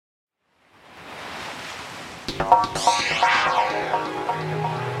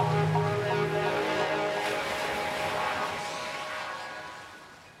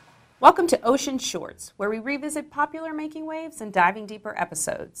Welcome to Ocean Shorts, where we revisit popular making waves and diving deeper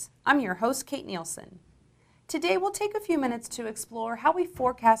episodes. I'm your host, Kate Nielsen. Today we'll take a few minutes to explore how we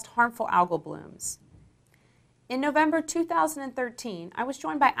forecast harmful algal blooms. In November 2013, I was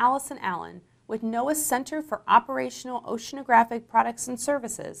joined by Allison Allen with NOAA's Center for Operational Oceanographic Products and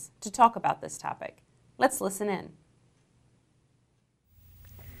Services to talk about this topic. Let's listen in.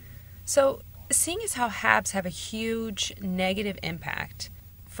 So, seeing as how HABs have a huge negative impact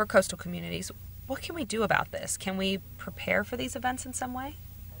for coastal communities, what can we do about this? Can we prepare for these events in some way?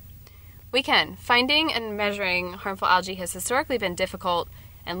 We can. Finding and measuring harmful algae has historically been difficult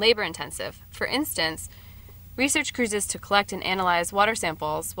and labor-intensive. For instance, research cruises to collect and analyze water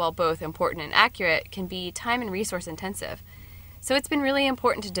samples, while both important and accurate, can be time and resource intensive. So it's been really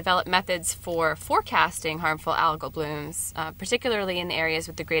important to develop methods for forecasting harmful algal blooms, particularly in the areas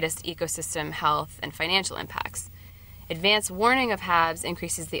with the greatest ecosystem, health, and financial impacts. Advanced warning of HABs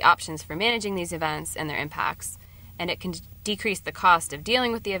increases the options for managing these events and their impacts, and it can decrease the cost of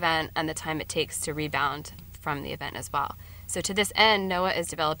dealing with the event and the time it takes to rebound from the event as well. So to this end, NOAA is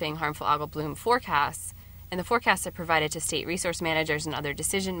developing harmful algal bloom forecasts, and the forecasts are provided to state resource managers and other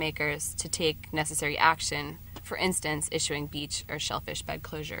decision makers to take necessary action, for instance, issuing beach or shellfish bed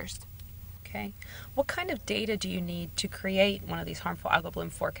closures. Okay. What kind of data do you need to create one of these harmful algal bloom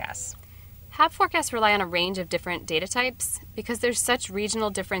forecasts? HAB forecasts rely on a range of different data types. Because there's such regional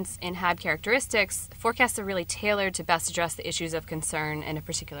difference in HAB characteristics, forecasts are really tailored to best address the issues of concern in a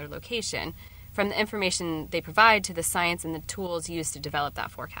particular location, from the information they provide to the science and the tools used to develop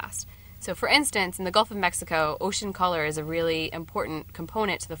that forecast. So for instance, in the Gulf of Mexico, ocean color is a really important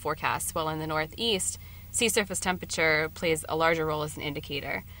component to the forecast, while in the Northeast, sea surface temperature plays a larger role as an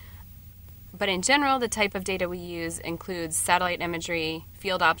indicator. But in general, the type of data we use includes satellite imagery,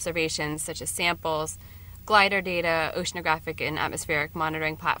 field observations such as samples, glider data, oceanographic and atmospheric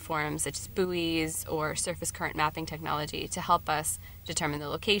monitoring platforms such as buoys or surface current mapping technology to help us determine the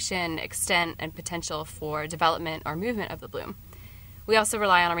location, extent, and potential for development or movement of the bloom. We also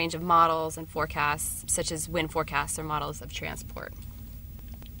rely on a range of models and forecasts such as wind forecasts or models of transport.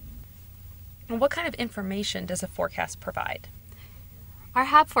 And what kind of information does a forecast provide? Our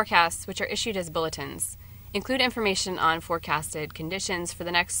HAB forecasts, which are issued as bulletins, include information on forecasted conditions for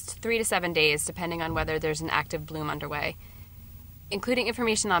the next 3 to 7 days, depending on whether there's an active bloom underway, including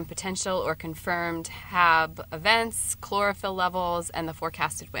information on potential or confirmed HAB events, chlorophyll levels, and the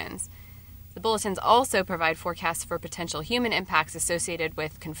forecasted winds. The bulletins also provide forecasts for potential human impacts associated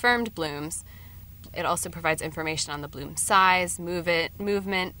with confirmed blooms. It also provides information on the bloom size,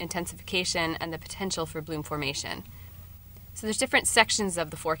 movement, intensification, and the potential for bloom formation. So there's different sections of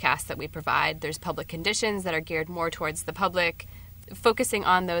the forecast that we provide. There's public conditions that are geared more towards the public, focusing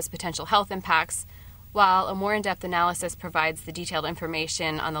on those potential health impacts, while a more in-depth analysis provides the detailed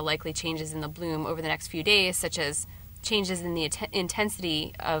information on the likely changes in the bloom over the next few days, such as changes in the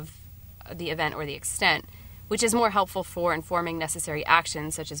intensity of the event or the extent, which is more helpful for informing necessary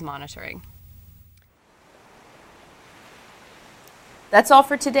actions such as monitoring. That's all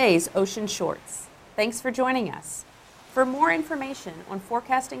for today's Ocean Shorts. Thanks for joining us. For more information on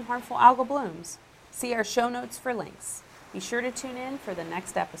forecasting harmful algal blooms, see our show notes for links. Be sure to tune in for the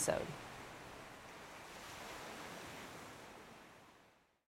next episode.